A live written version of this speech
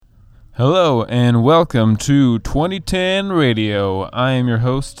Hello and welcome to 2010 Radio. I am your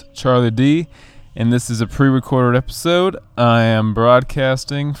host, Charlie D, and this is a pre-recorded episode. I am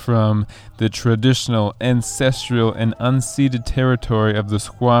broadcasting from the traditional, ancestral, and unceded territory of the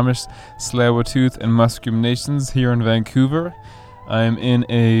Squamish, Tsleil-Waututh, and Musqueam nations here in Vancouver. I am in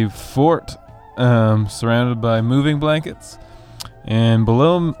a fort surrounded by moving blankets, and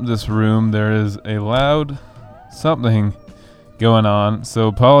below this room there is a loud something going on, so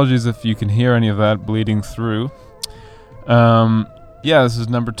apologies if you can hear any of that bleeding through. This is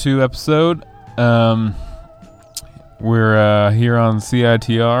number 2 episode. We're here on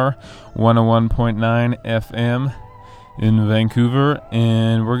CITR 101.9 FM in Vancouver,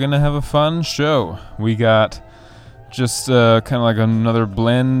 and we're gonna have a fun show. We got just kind of like another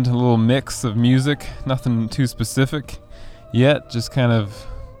blend, a little mix of music, nothing too specific yet, just kind of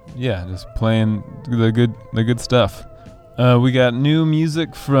just playing the good stuff. We got new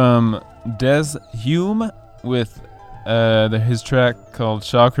music from Des Hume with his track called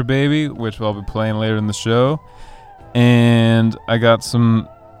Shocker Baby, which I'll be playing later in the show. And I got a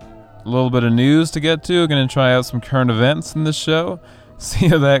little bit of news to get to. I'm going to try out some current events in this show, see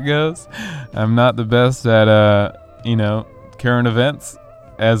how that goes. I'm not the best at, current events,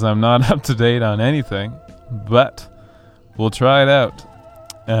 as I'm not up to date on anything, but we'll try it out.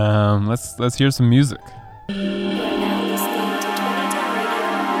 Let's hear some music.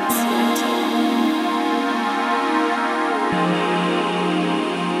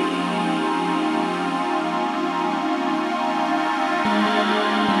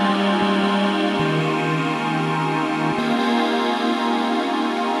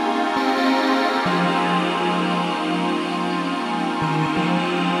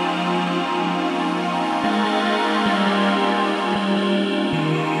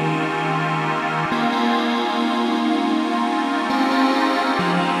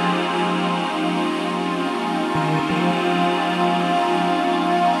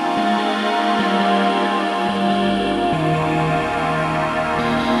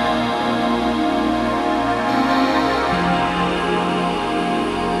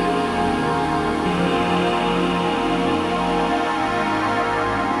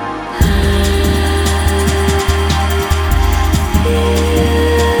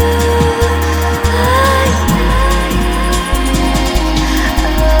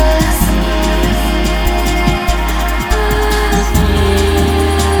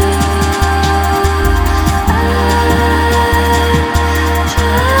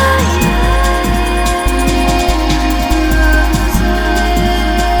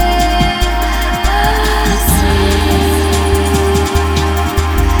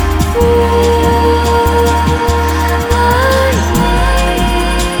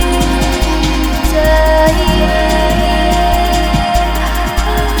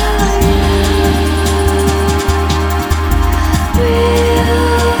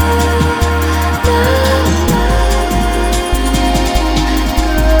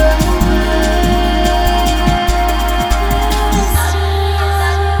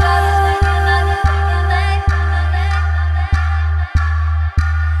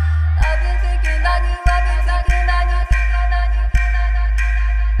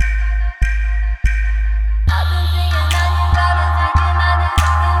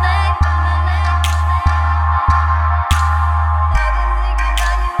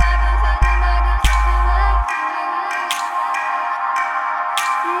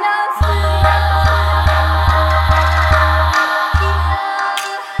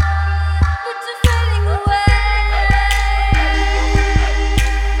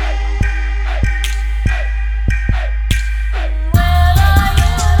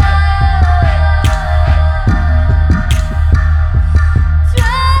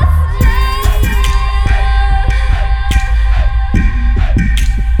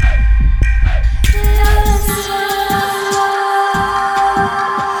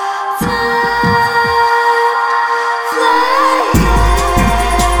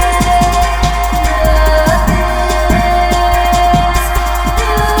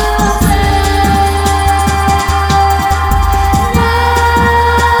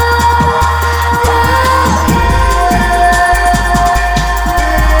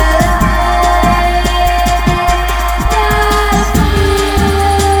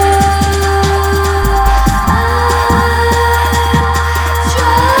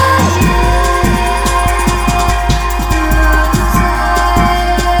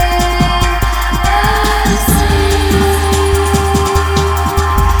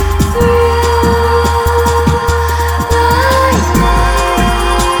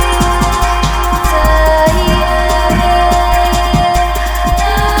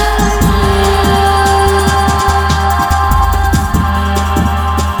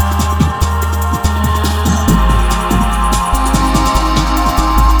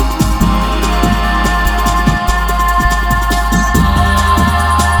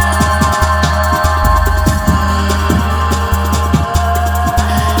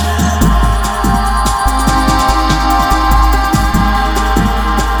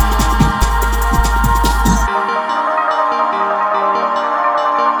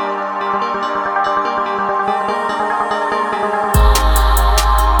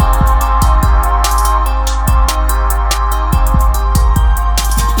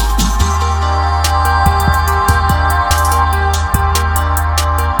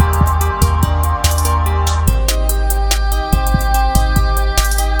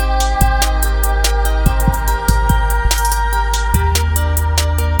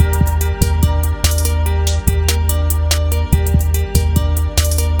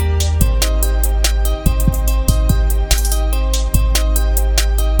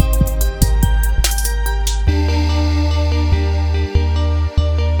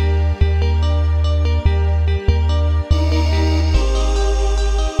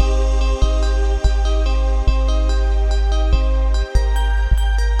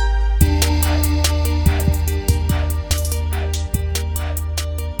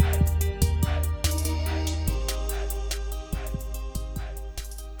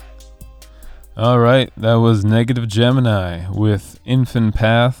 All right, that was Negative Gemini with Infant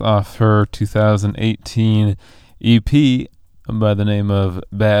Path off her 2018 EP by the name of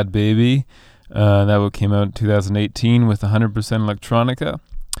Bad Baby. That one came out in 2018 with 100% electronica.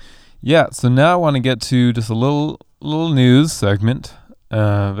 Yeah, so now I want to get to just a little news segment.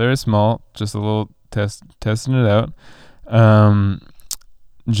 Very small, just a little testing it out.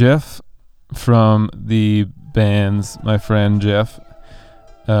 Jeff from the bands, my friend Jeff,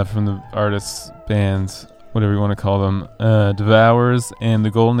 from the artists, bands, whatever you want to call them, Devours and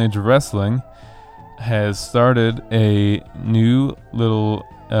the Golden Age of Wrestling, has started a new little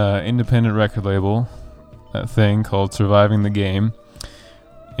independent record label thing called Surviving the Game,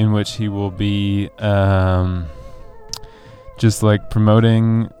 in which he will be just like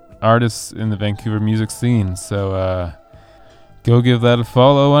promoting artists in the Vancouver music scene. So go give that a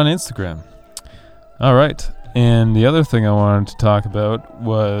follow on Instagram. All right. And the other thing I wanted to talk about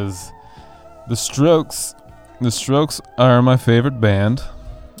was The Strokes. The Strokes are my favorite band.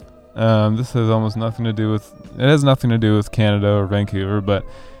 This has almost nothing to do with... It has nothing to do with Canada or Vancouver, but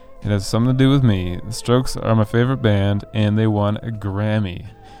it has something to do with me. The Strokes are my favorite band, and they won a Grammy.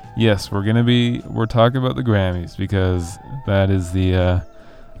 Yes, we're talking about the Grammys, because that is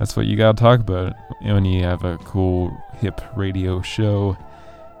that's what you gotta talk about when you have a cool, hip radio show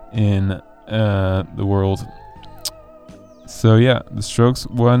in the world. So yeah, The Strokes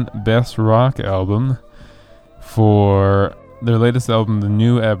won Best Rock Album for their latest album, The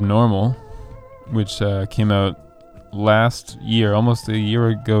New Abnormal, which came out last year, almost a year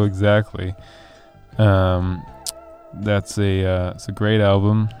ago exactly. It's a great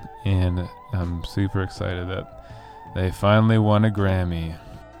album, and I'm super excited that they finally won a Grammy.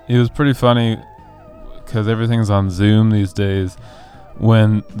 It was pretty funny because everything's on Zoom these days.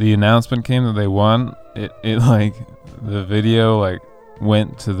 When the announcement came that they won, it like the video like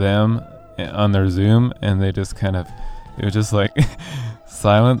went to them on their Zoom, and they just it was just like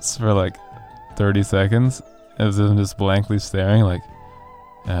silence for like 30 seconds as them just blankly staring like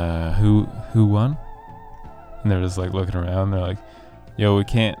who won? And they're just like looking around. They're like, yo, we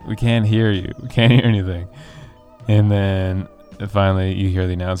can't hear you. We can't hear anything. And then finally you hear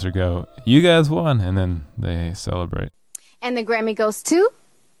the announcer go, you guys won, and then they celebrate. And the Grammy goes to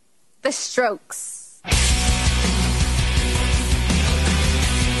The Strokes.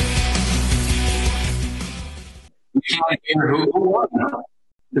 Who won?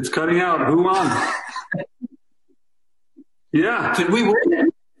 It's cutting out. Who won? Yeah. Did we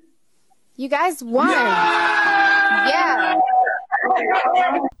win? You guys won. Yeah.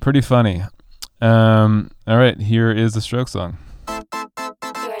 Pretty funny. All right, here is the Strokes song. You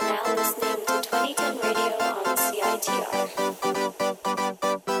are now listening to 2010 Radio on CITR.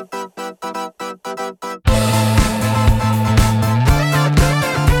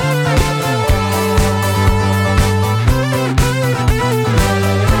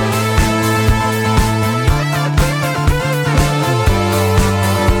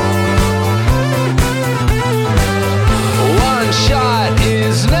 One shot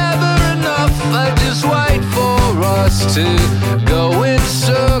is never enough. I just wait for us to go in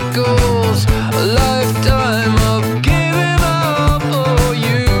circles. A lifetime of giving up. Oh,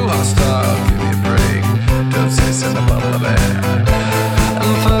 you must stop, give me a break. Don't say something about my bad.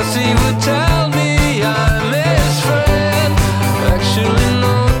 And first he would tell me I'm his friend. Actually,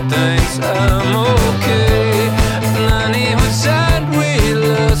 no thanks, I'm okay. And then he would send we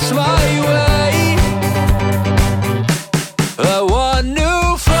lost my way. I want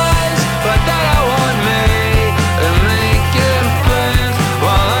new friends, but then I want me. And making plans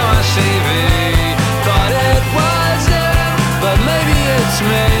while I'm on TV. Thought it wasn't, but maybe it's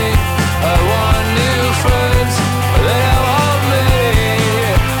me. I want new friends, but then I want me.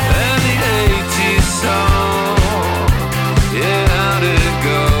 And the 80s song, yeah, how'd it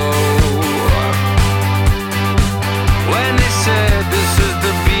go? When they said this is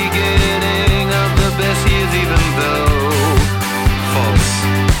the beginning of the best years, even though false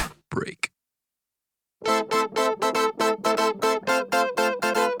break.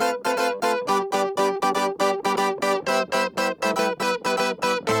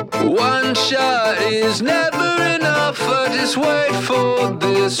 One shot is never enough. I just wait for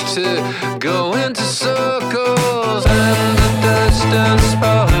this to go into circles. And the distance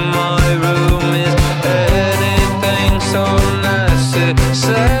from my room is anything so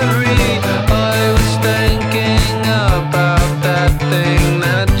necessary. I was thinking about that thing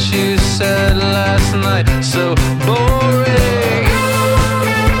that you said last night. So boring.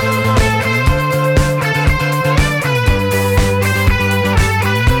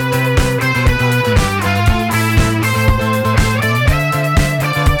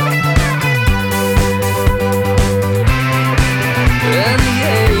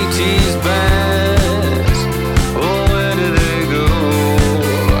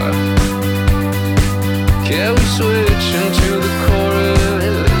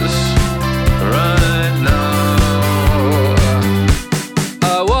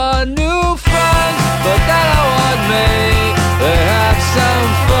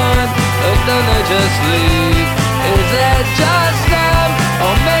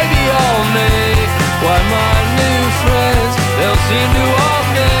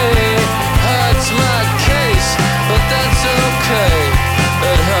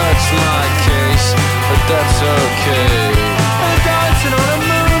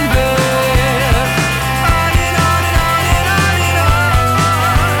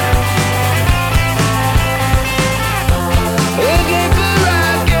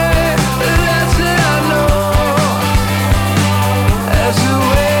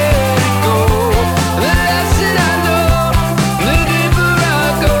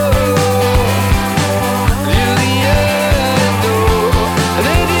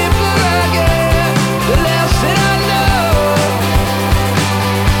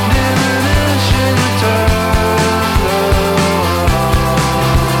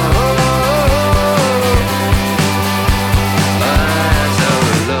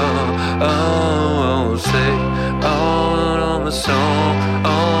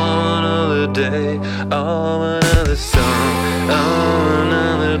 day, oh, another song, oh,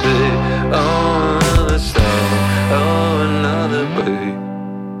 another day, oh, another song, oh, another day.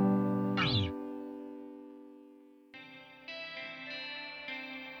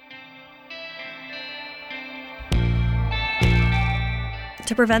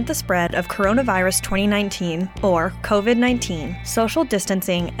 To prevent the spread of coronavirus 2019, or COVID-19, social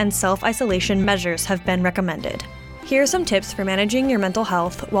distancing and self-isolation measures have been recommended. Here are some tips for managing your mental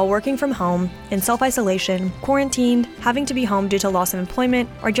health while working from home, in self-isolation, quarantined, having to be home due to loss of employment,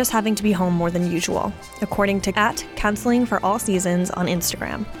 or just having to be home more than usual, according to @CounselingForAllSeasons on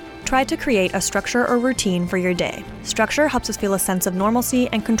Instagram. Try to create a structure or routine for your day. Structure helps us feel a sense of normalcy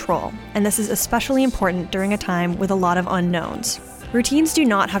and control, and this is especially important during a time with a lot of unknowns. Routines do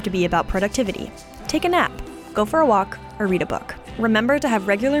not have to be about productivity. Take a nap, go for a walk, or read a book. Remember to have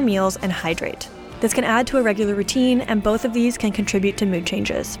regular meals and hydrate. This can add to a regular routine, and both of these can contribute to mood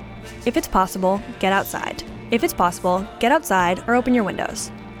changes. If it's possible, get outside. Or open your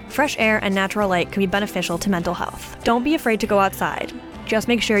windows. Fresh air and natural light can be beneficial to mental health. Don't be afraid to go outside. Just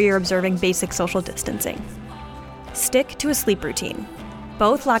make sure you're observing basic social distancing. Stick to a sleep routine.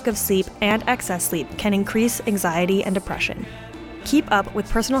 Both lack of sleep and excess sleep can increase anxiety and depression. Keep up with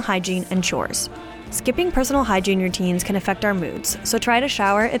personal hygiene and chores. Skipping personal hygiene routines can affect our moods, so try to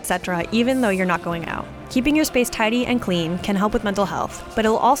shower, etc., even though you're not going out. Keeping your space tidy and clean can help with mental health, but it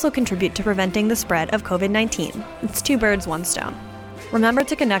will also contribute to preventing the spread of COVID-19. It's 2 birds, 1 stone. Remember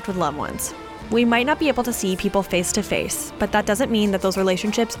to connect with loved ones. We might not be able to see people face to face, but that doesn't mean that those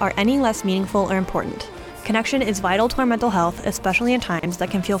relationships are any less meaningful or important. Connection is vital to our mental health, especially in times that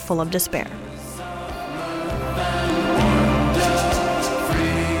can feel full of despair.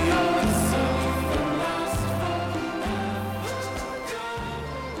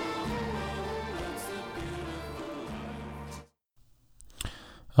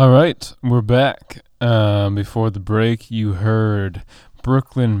 All right, we're back. Before the break, you heard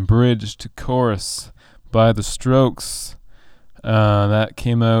Brooklyn Bridge to Chorus by The Strokes. That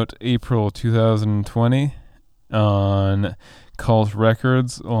came out April 2020 on Cult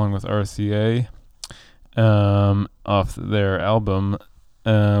Records along with RCA off their album,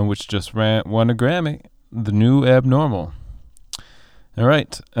 which just won a Grammy, The New Abnormal. All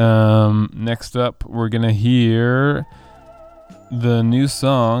right, next up, we're going to hear the new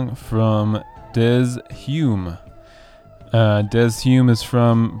song from Des Hume. Des Hume is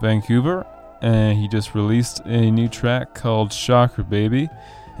from Vancouver, and he just released a new track called Shocker Baby,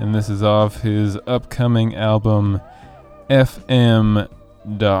 and this is off his upcoming album FM.Era.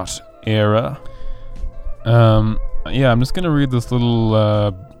 I'm just going to read this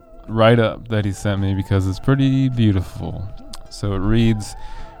little write-up that he sent me because it's pretty beautiful. So it reads,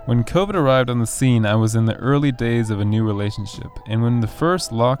 "When COVID arrived on the scene, I was in the early days of a new relationship, and when the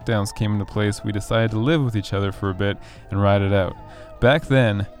first lockdowns came into place, we decided to live with each other for a bit and ride it out. Back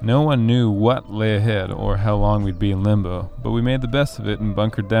then, no one knew what lay ahead or how long we'd be in limbo, but we made the best of it and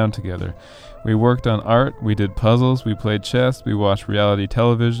bunkered down together. We worked on art, we did puzzles, we played chess, we watched reality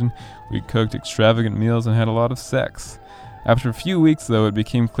television, we cooked extravagant meals and had a lot of sex. After a few weeks, though, it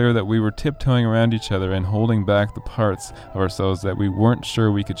became clear that we were tiptoeing around each other and holding back the parts of ourselves that we weren't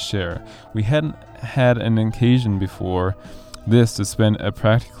sure we could share. We hadn't had an occasion before this to spend a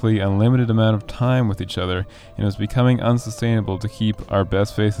practically unlimited amount of time with each other, and it was becoming unsustainable to keep our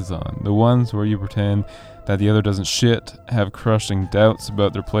best faces on, the ones where you pretend that the other doesn't shit, have crushing doubts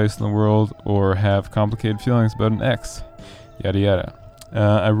about their place in the world, or have complicated feelings about an ex, yada yada.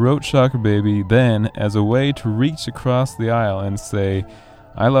 I wrote Shocker Baby then as a way to reach across the aisle and say,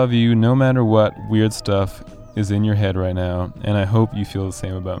 I love you no matter what weird stuff is in your head right now, and I hope you feel the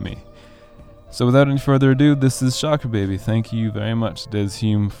same about me. So without any further ado, this is Shocker Baby. Thank you very much, Des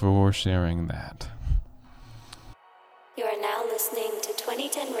Hume, for sharing that. You are now listening to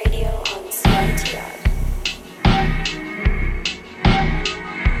 2010 Radio on CITR.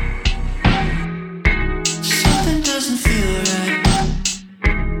 Something doesn't feel right.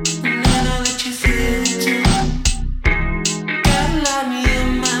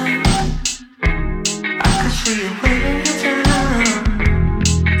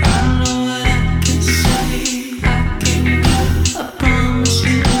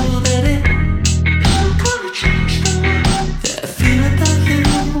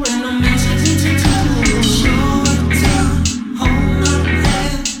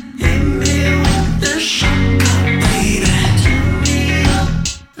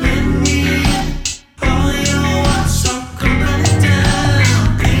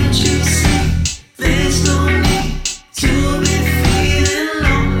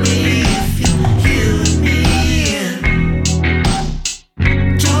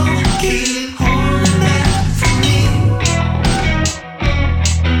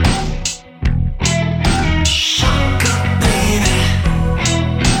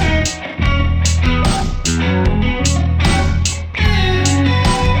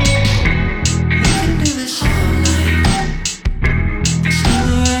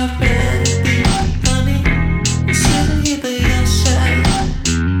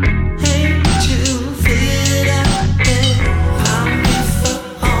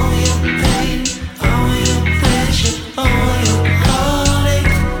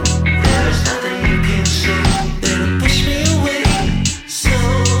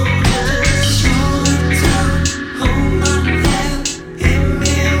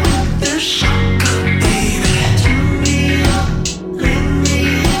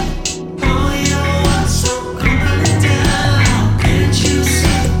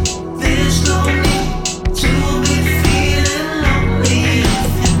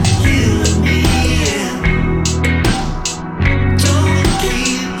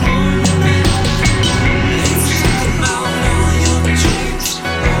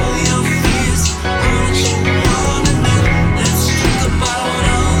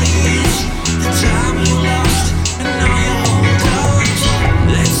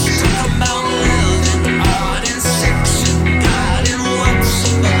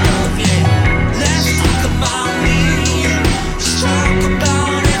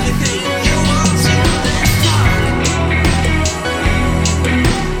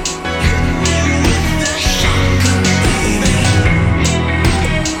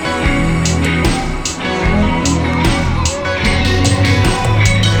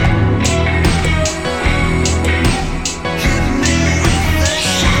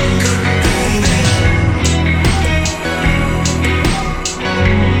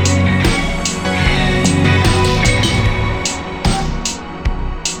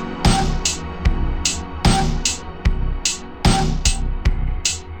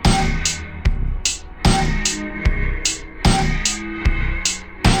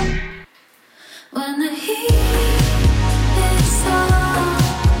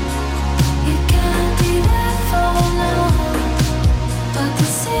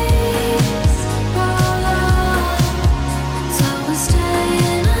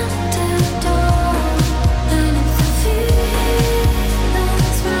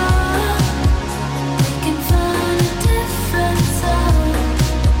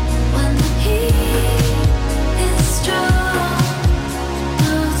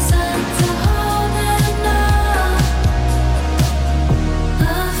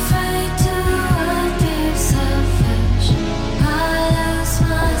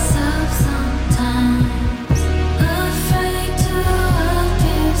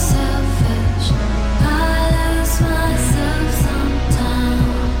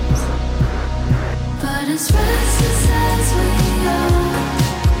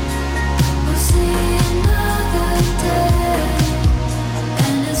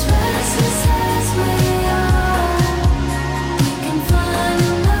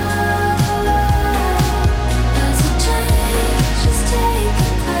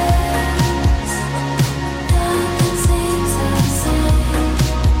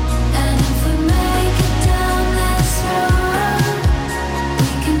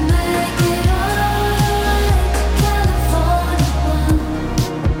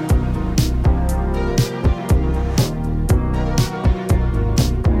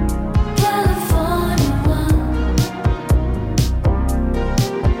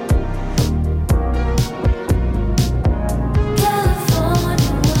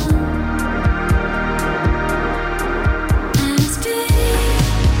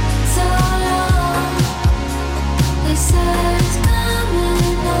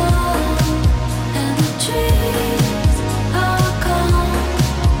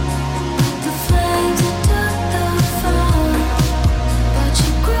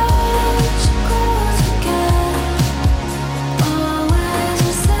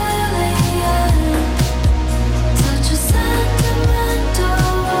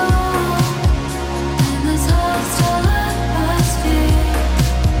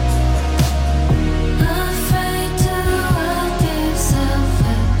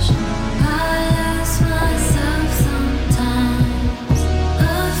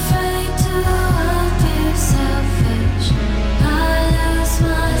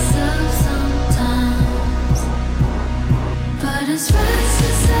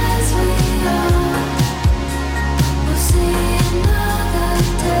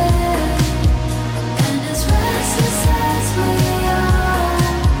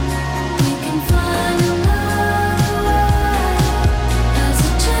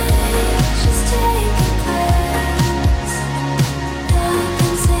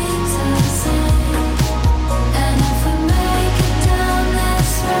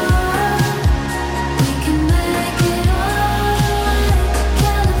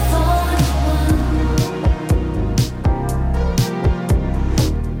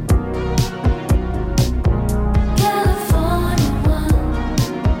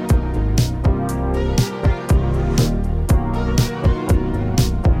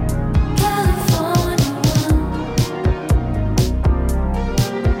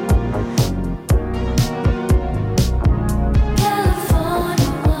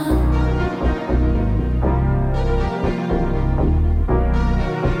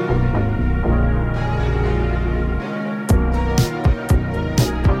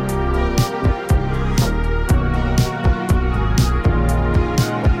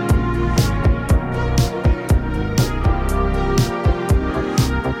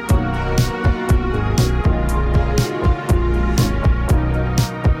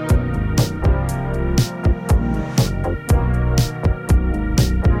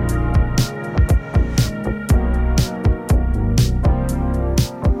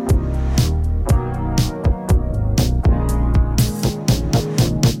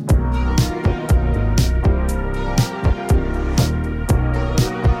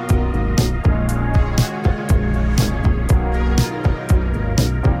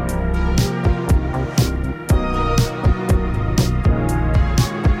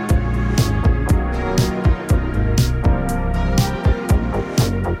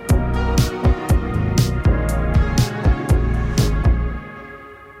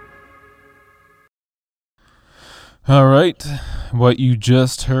 All right, what you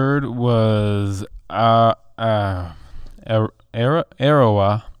just heard was Arawa, Arawa,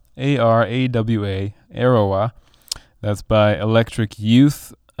 Arawa. That's by Electric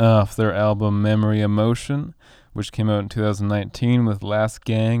Youth off their album Memory Emotion, which came out in 2019 with Last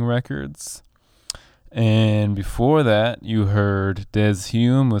Gang Records. And before that, you heard Des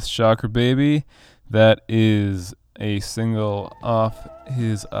Hume with Shocker Baby. That is a single off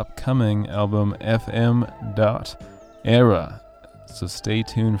his upcoming album FM.Era. So stay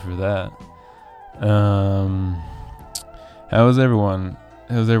tuned for that. How is everyone?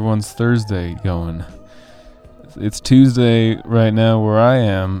 How's everyone's Thursday going? It's Tuesday right now where I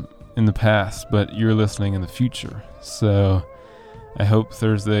am in the past, but you're listening in the future. So I hope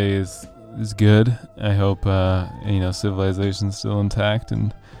Thursday is good. I hope civilization's still intact,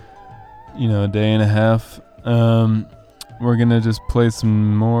 and a day and a half. We're gonna just play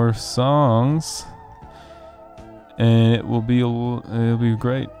some more songs, and it'll be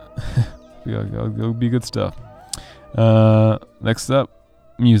great. It'll be good stuff. Next up,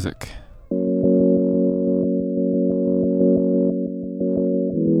 music.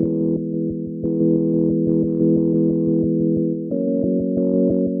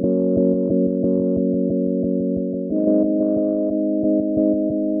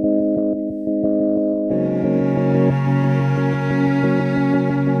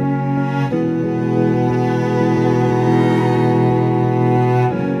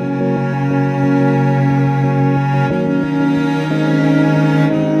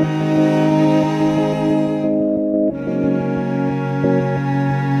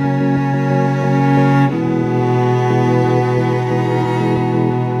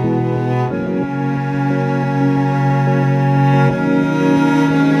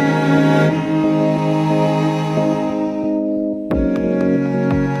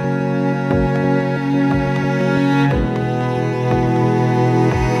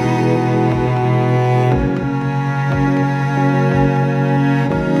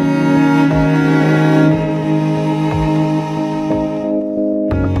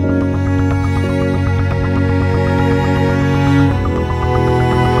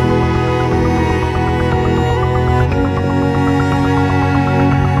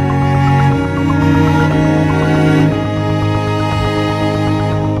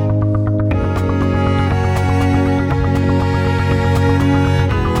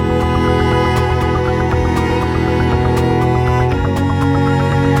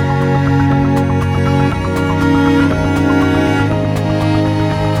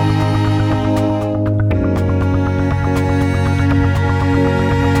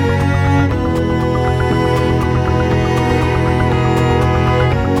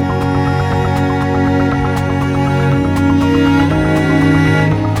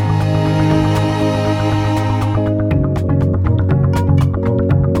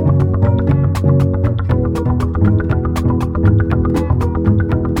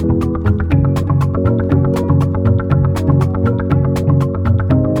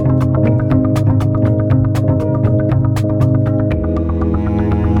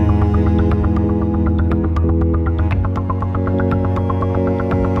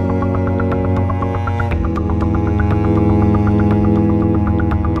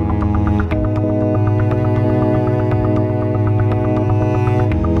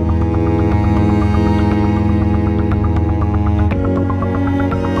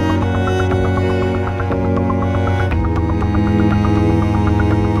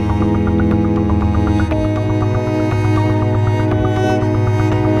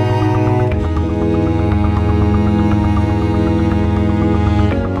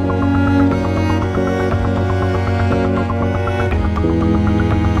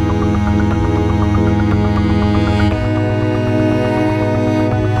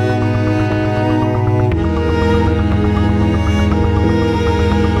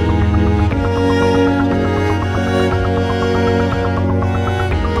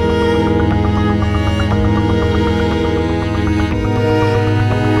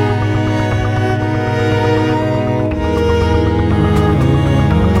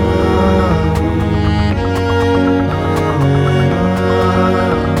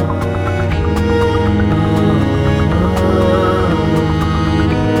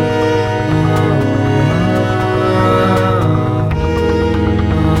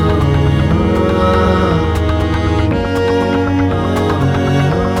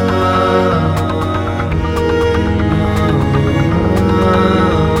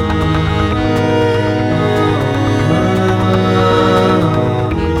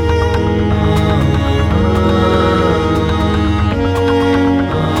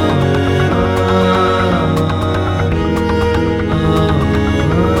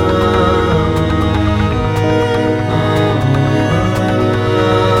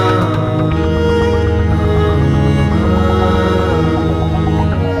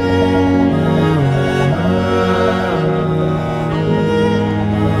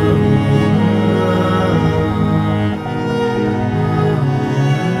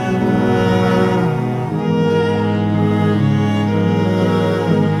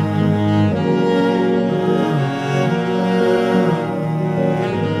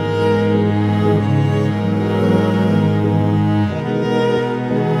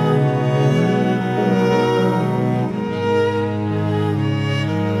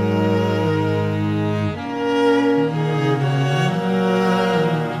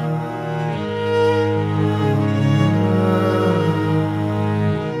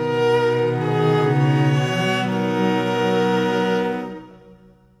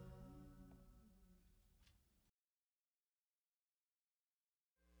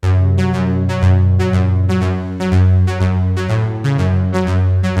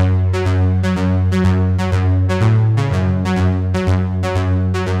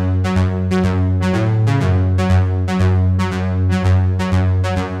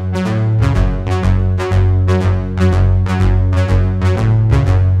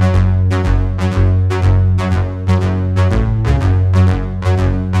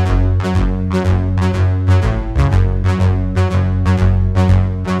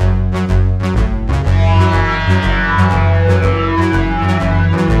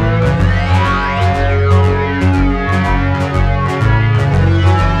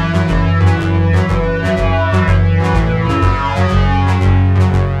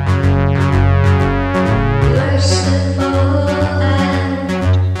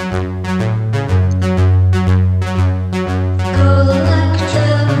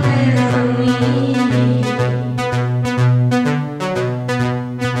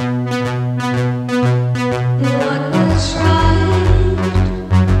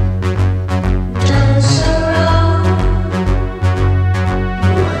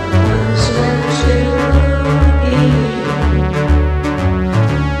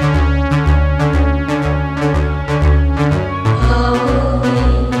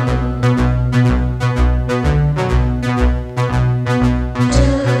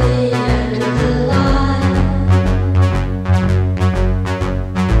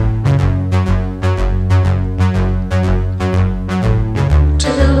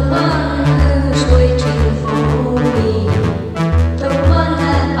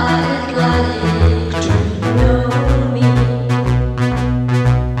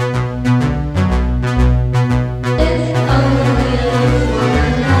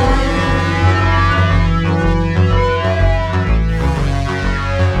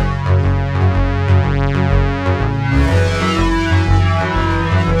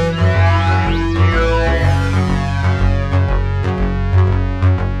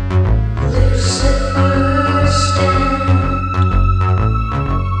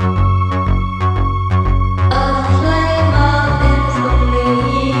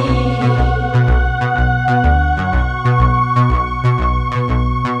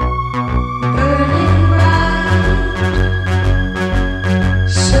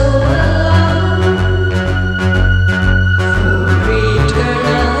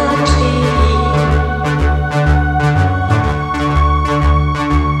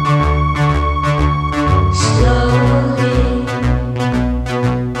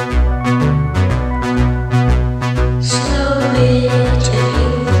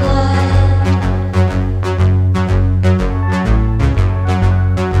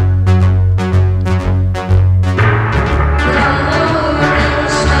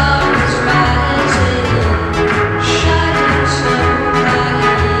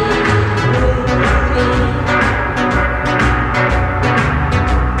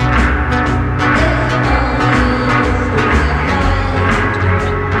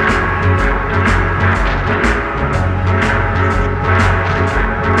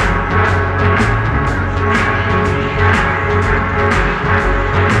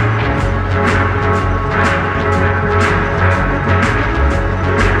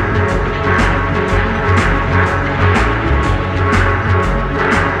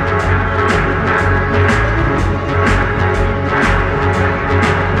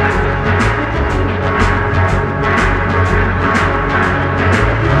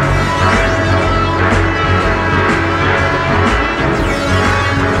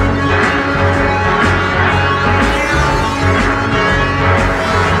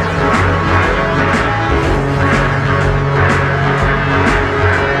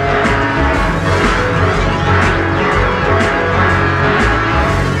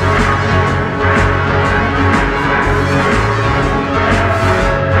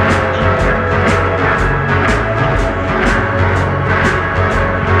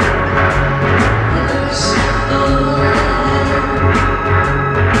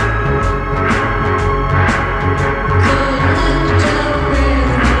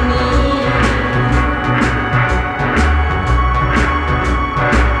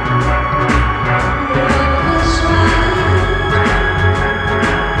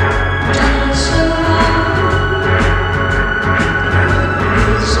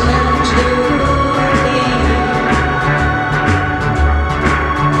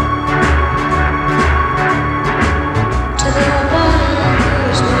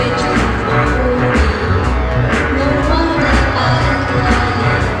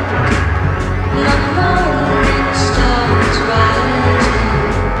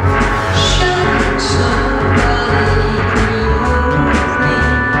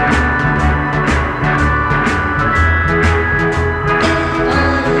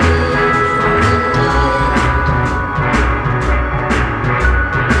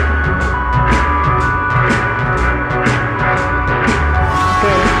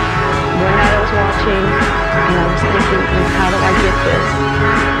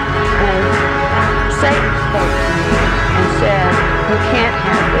 can't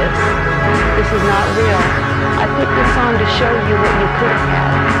have this. This is not real. I put this on to show you what you could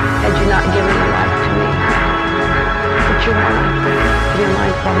have had you not given your life to me. But your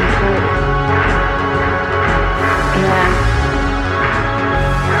life from eternity. And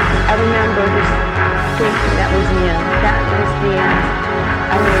I remember this thinking that was the end. That was the end.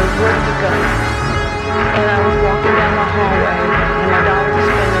 I knew where to go. And I was walking down the hallway, and my daughter was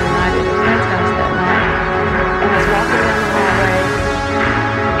spending the night at her friend's house that night. And I was walking down the hallway,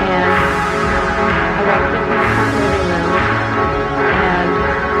 and I walked into my front living room, and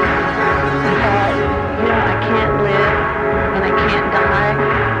I thought, you know, I can't live, and I can't die.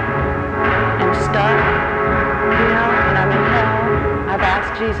 I'm stuck, you know, and I'm in hell. I've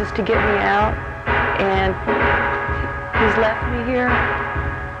asked Jesus to get me out, and He's left me here.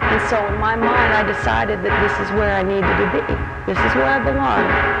 And so in my mind, I decided that this is where I needed to be. This is where I belong.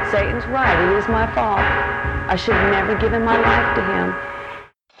 Satan's right. It is my fault. I should have never given my life to him.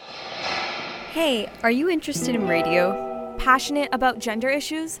 Hey, are you interested in radio? Passionate about gender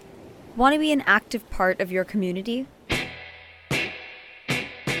issues? Want to be an active part of your community?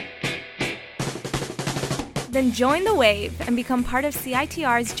 Then join the wave and become part of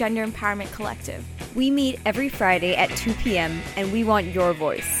CITR's Gender Empowerment Collective. We meet every Friday at 2 p.m. and we want your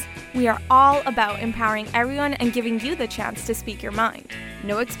voice. We are all about empowering everyone and giving you the chance to speak your mind.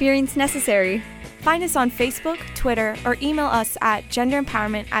 No experience necessary. Find us on Facebook, Twitter, or email us at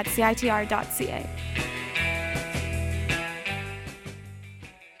genderempowerment@citr.ca.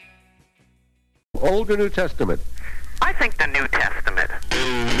 Old or New Testament? I think the New Testament.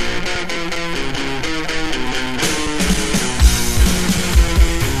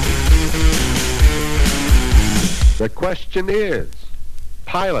 The question is,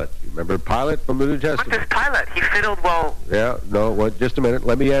 Pilate. You remember Pilate from the New Testament? What does Pilate? He fiddled well. Yeah, no, well, just a minute.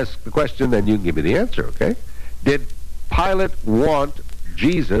 Let me ask the question, then you can give me the answer, okay? Did Pilate want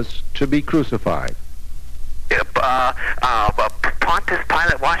Jesus to be crucified? Pontius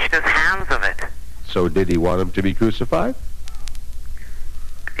Pilate washed his hands of it. So did he want him to be crucified?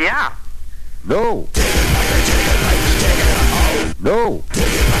 Yeah. No. No.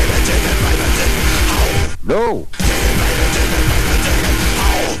 No.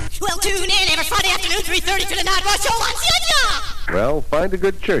 Well, tune in every Friday afternoon, 3:30 to the Night Watch Show on CITR. Well, find a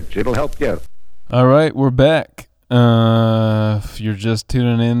good church. It'll help you out. All right, we're back. If you're just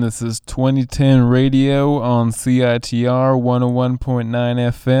tuning in, this is 2010 Radio on CITR 101.9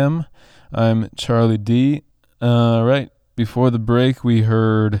 FM. I'm Charlie D. Right, before the break, we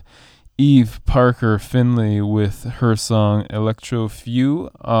heard Eve Parker Finley with her song Electro Few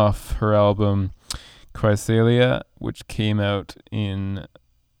off her album Chrysalia, which came out in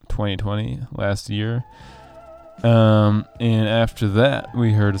 2020, last year. And after that,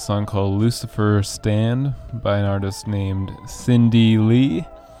 we heard a song called Lucifer Stand by an artist named Cindy Lee.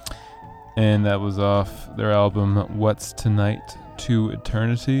 And that was off their album What's Tonight to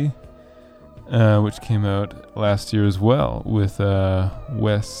Eternity, which came out last year as well with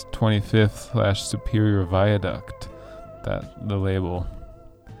West 25th/Superior Viaduct, the label.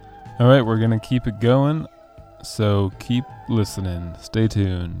 All right, we're going to keep it going, so keep listening. Stay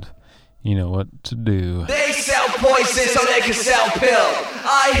tuned. You know what to do. They sell poison so they can sell pill.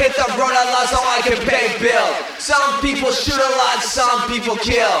 I hit the road a lot so I can pay bill. Some people shoot a lot, some people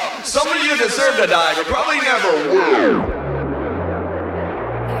kill. Some of you deserve to die, but probably never will.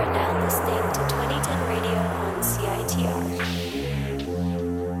 You're now listening to 2010 Radio on CITR.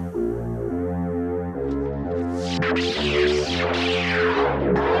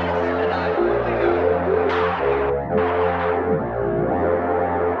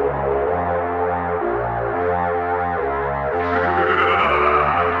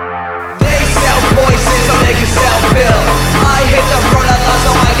 I hit the road a lot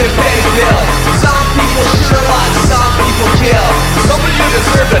so I can pay bill. Some people shoot a lot, some people kill. Some of you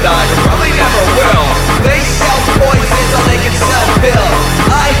deserve to die, but probably never will. They sell poison so they can sell pill.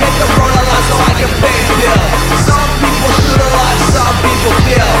 I hit the road a lot so I can pay bill. Some people shoot a lot, some people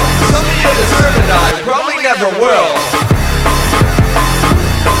kill. Some of you deserve to die, but probably never will.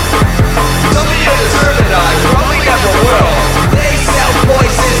 Some of you deserve to die, but probably never will. They sell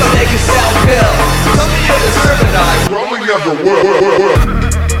poison so they can sell pill. Some of you deserve to die, probably never will.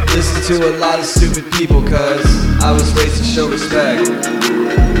 Listen to a lot of stupid people, cause I was raised to show respect.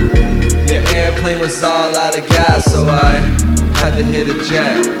 Your airplane was all out of gas, so I had to hit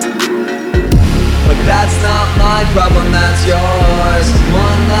eject. But that's not my problem, that's yours.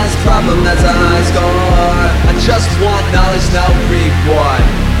 One last problem, that's a high score. I just want knowledge, no reward.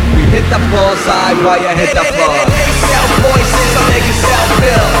 We hit the bullseye while you hit the floor. They sell poison so they can sell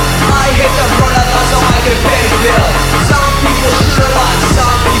pill. I hit the road a lot so I can pay bill. Some people shoot shoot a lot,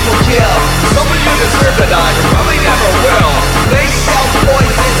 some people kill. Some of you deserve to die, but probably never will. They sell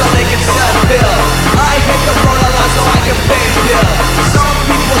poison so they can sell pills. I hit the road a lot so I can pay bills. Some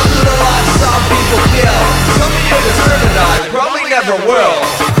people shoot a lot, some people kill. Some of you deserve to die, but probably never will.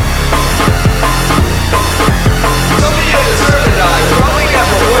 Some of you deserve to die, but probably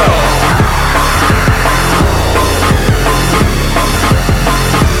never will.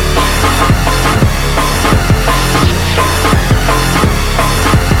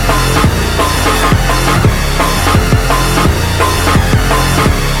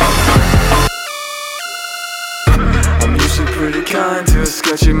 Pretty kind to a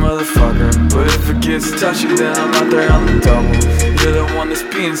sketchy motherfucker, but if it gets touchy then I'm out there on the double. You're the one that's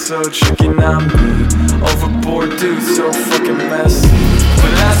being so tricky, not me. Overboard dude, so fucking messy.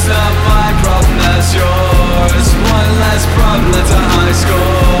 But that's not my problem, that's yours. One less problem, that's a high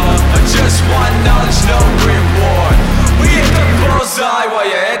score. Just one knowledge, no reward. We hit the bullseye while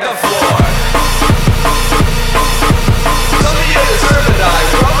you hit the floor. Some of you deserve to die,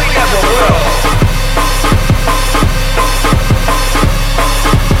 probably never will.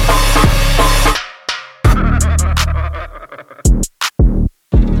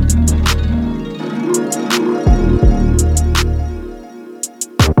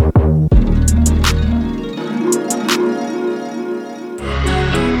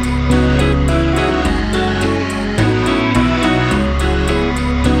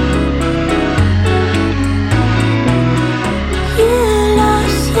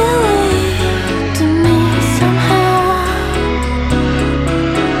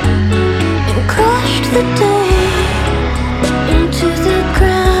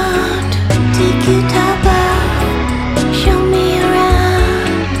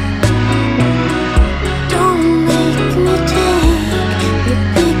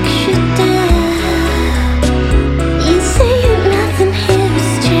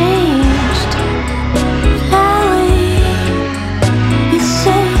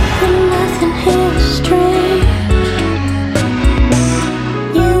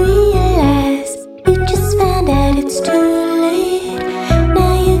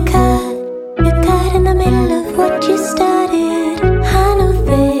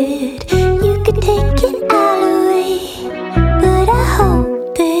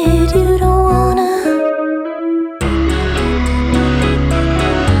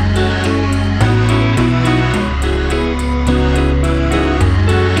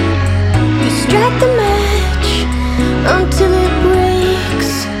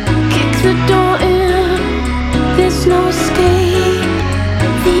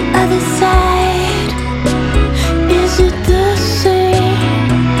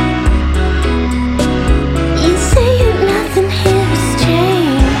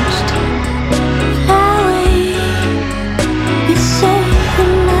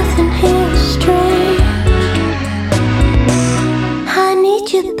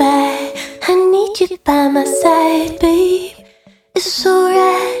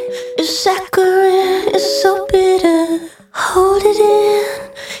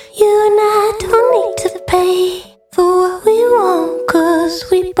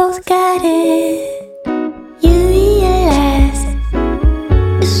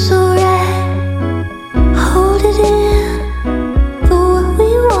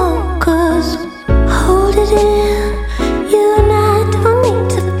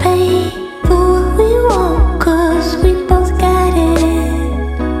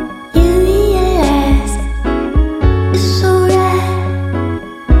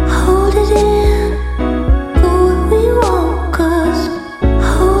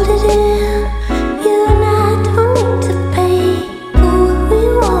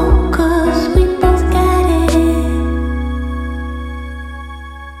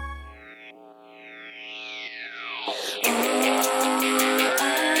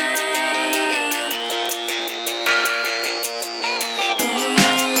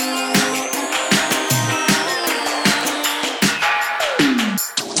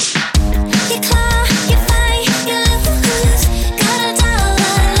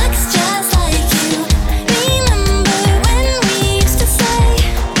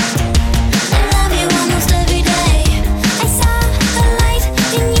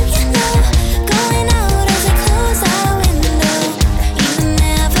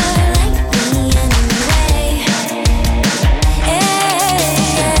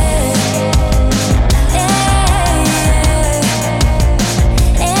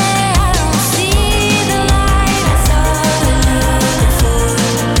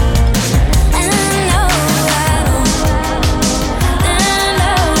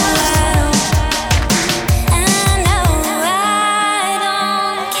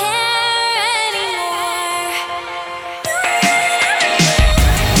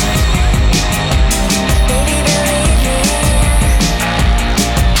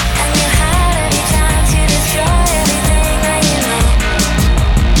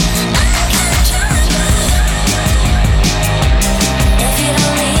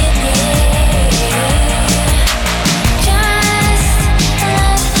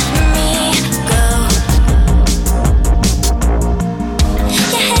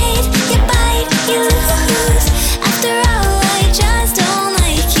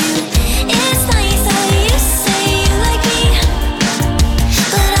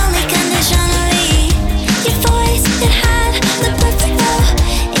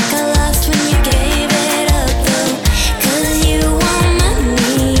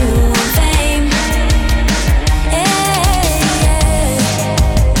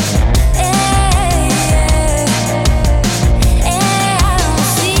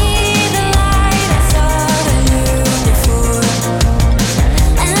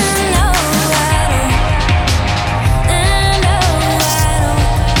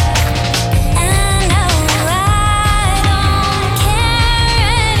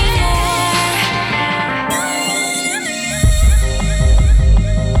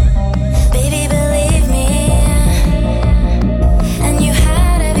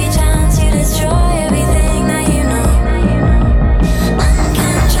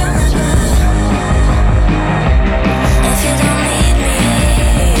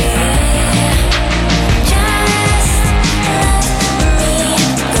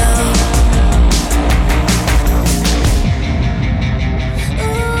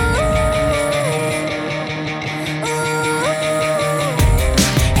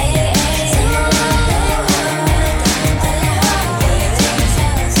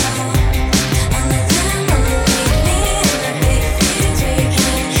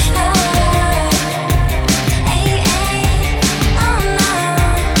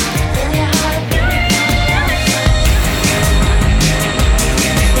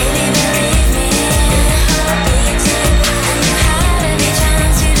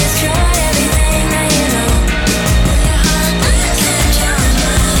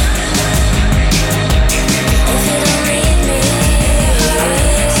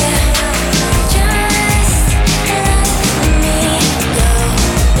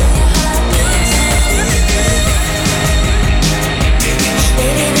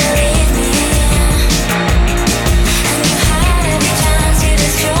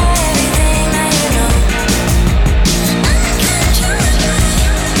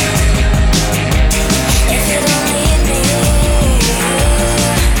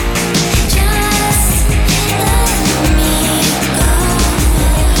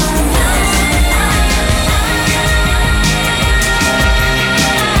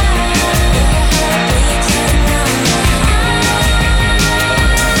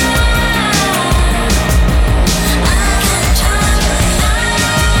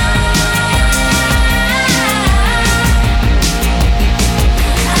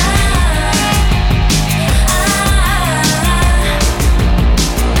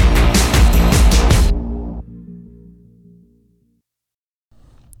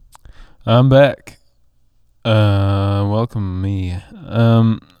 I'm back. Welcome me.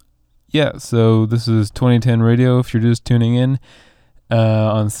 Yeah, so this is 2010 Radio if you're just tuning in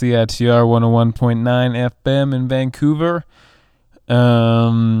on CITR 101.9 FM in Vancouver.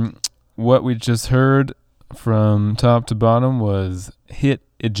 What we just heard from top to bottom was Hit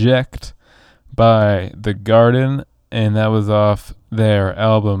Eject by The Garden, and that was off their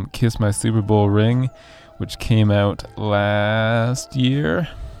album Kiss My Super Bowl Ring, which came out last year.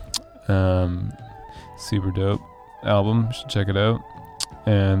 Super dope album, you should check it out.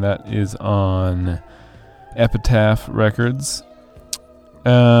 And that is on Epitaph Records.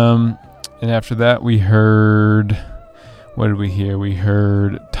 And after that we heard, what did we hear? We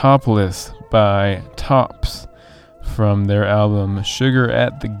heard Topless by Tops from their album Sugar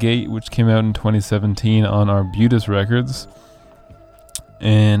at the Gate, which came out in 2017 on Arbutus Records.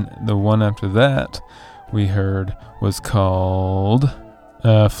 And the one after that we heard was called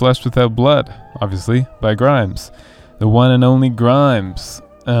Flesh Without Blood, obviously, by Grimes. The one and only Grimes.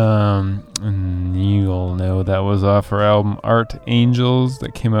 And you all know that was off her album Art Angels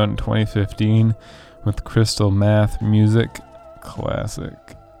that came out in 2015 with Crystal Math Music. Classic.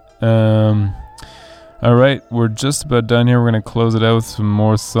 Alright, we're just about done here. We're going to close it out with some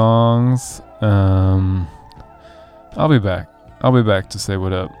more songs. I'll be back. I'll be back to say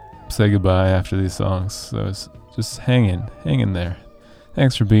what up. Say goodbye after these songs. So just hang in there.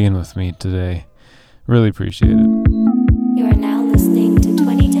 Thanks for being with me today. Really appreciate it. You are now listening to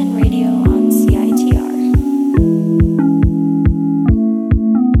 2010 Radio on CITR.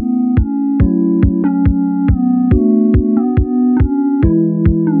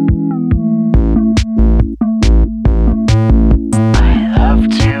 I love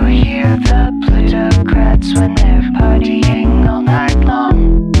to hear the plutocrats when they're partying all night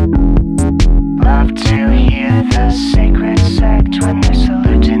long. Love to hear the sacred sect when they're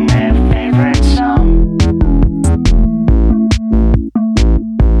saluting their favorite song.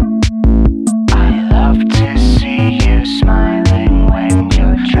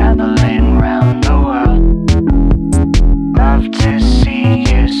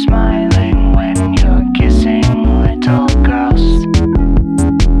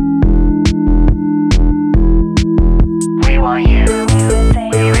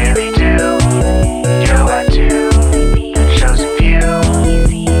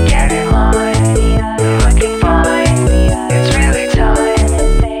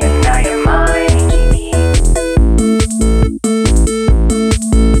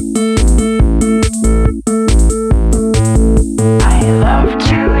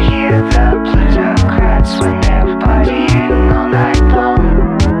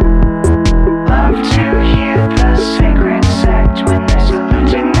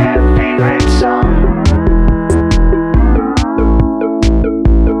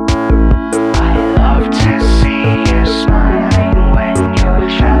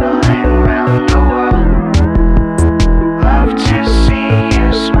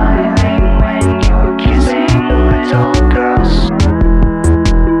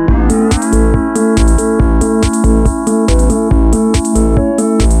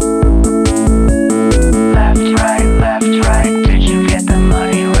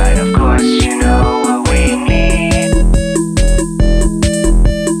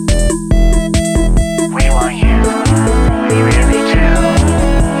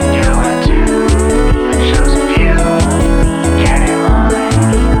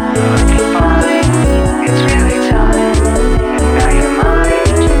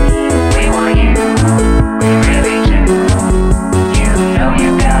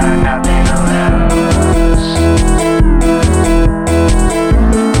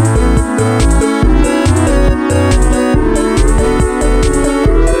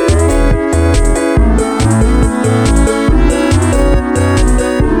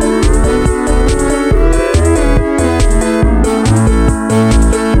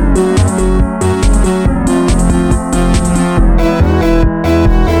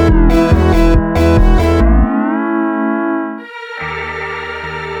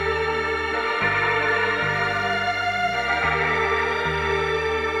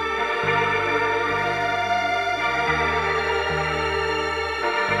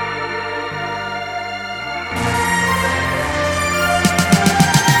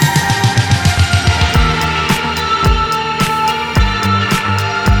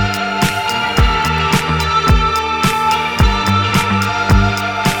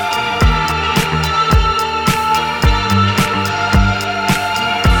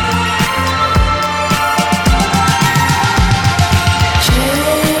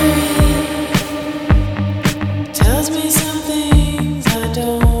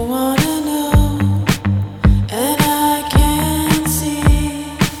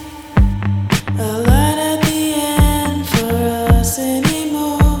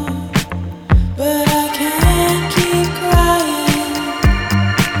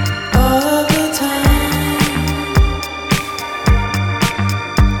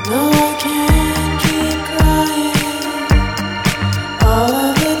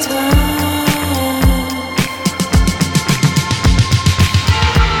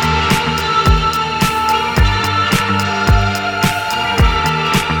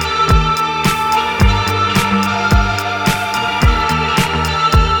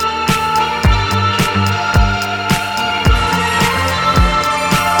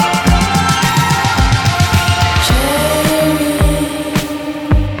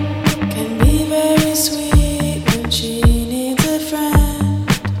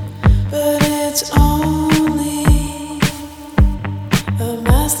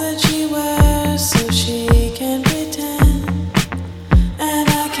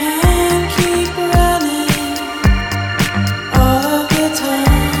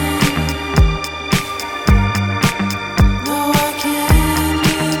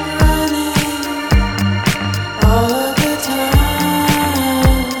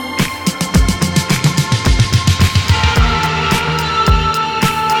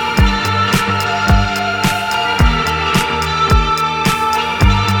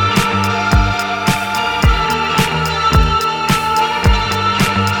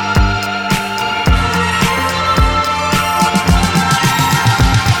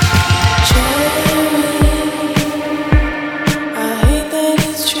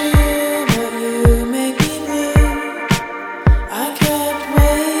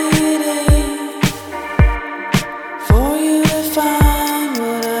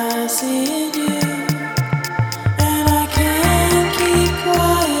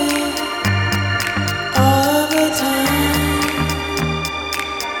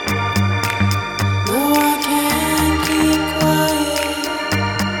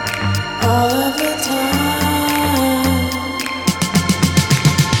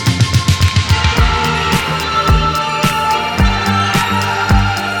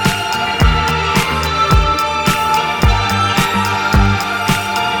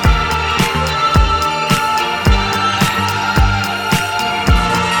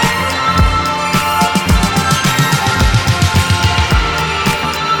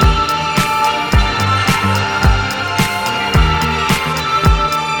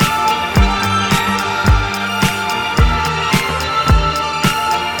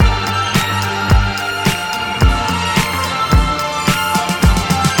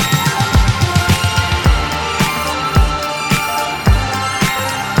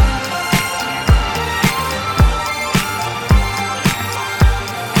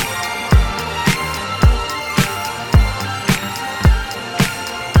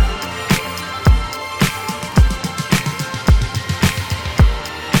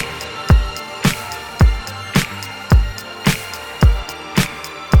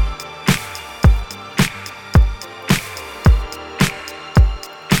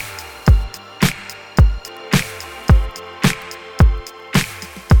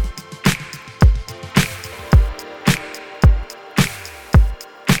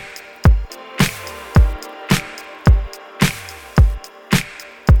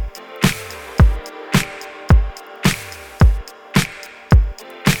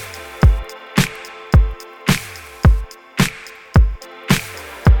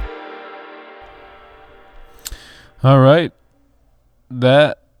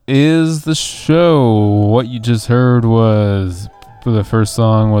 that is the show. What you just heard was, for the first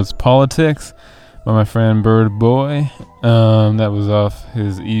song, was Politics by my friend Bird Boy. That was off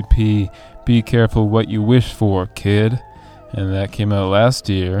his EP, Be Careful What You Wish For, Kid. And that came out last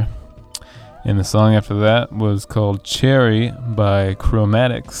year. And the song after that was called Cherry by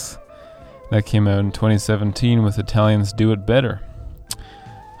Chromatics. That came out in 2017 with Italians Do It Better.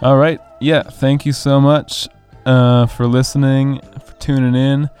 All right. Yeah, thank you so much for listening, for tuning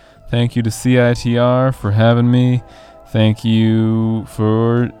in. Thank you to CITR for having me. Thank you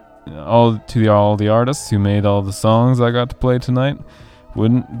for all the artists who made all the songs I got to play tonight.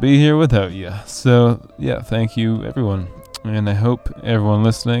 Wouldn't be here without you. So, yeah, thank you, everyone. And I hope everyone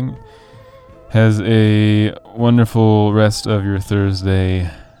listening has a wonderful rest of your Thursday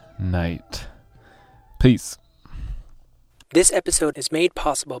night. Peace. This episode is made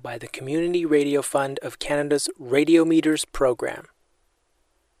possible by the Community Radio Fund of Canada's Radio Meters program.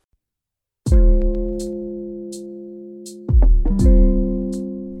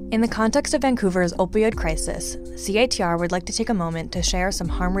 In the context of Vancouver's opioid crisis, CITR would like to take a moment to share some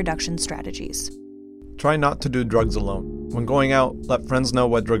harm reduction strategies. Try not to do drugs alone. When going out, let friends know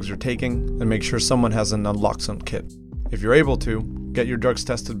what drugs you're taking and make sure someone has an naloxone kit. If you're able to, get your drugs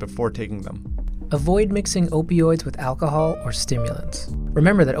tested before taking them. Avoid mixing opioids with alcohol or stimulants.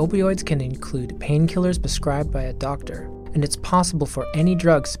 Remember that opioids can include painkillers prescribed by a doctor, and it's possible for any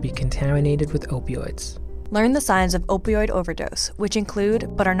drugs to be contaminated with opioids. Learn the signs of opioid overdose, which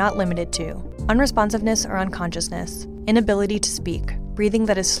include, but are not limited to, unresponsiveness or unconsciousness, inability to speak, breathing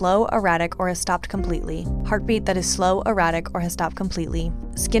that is slow, erratic, or has stopped completely, heartbeat that is slow, erratic, or has stopped completely,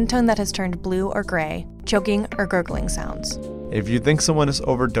 skin tone that has turned blue or gray, choking or gurgling sounds. If you think someone is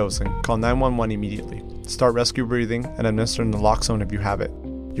overdosing, call 911 immediately. Start rescue breathing and administer naloxone if you have it.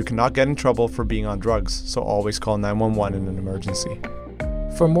 You cannot get in trouble for being on drugs, so always call 911 in an emergency.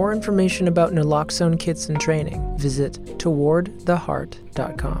 For more information about naloxone kits and training, visit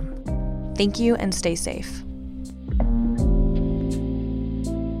towardtheheart.com. Thank you and stay safe.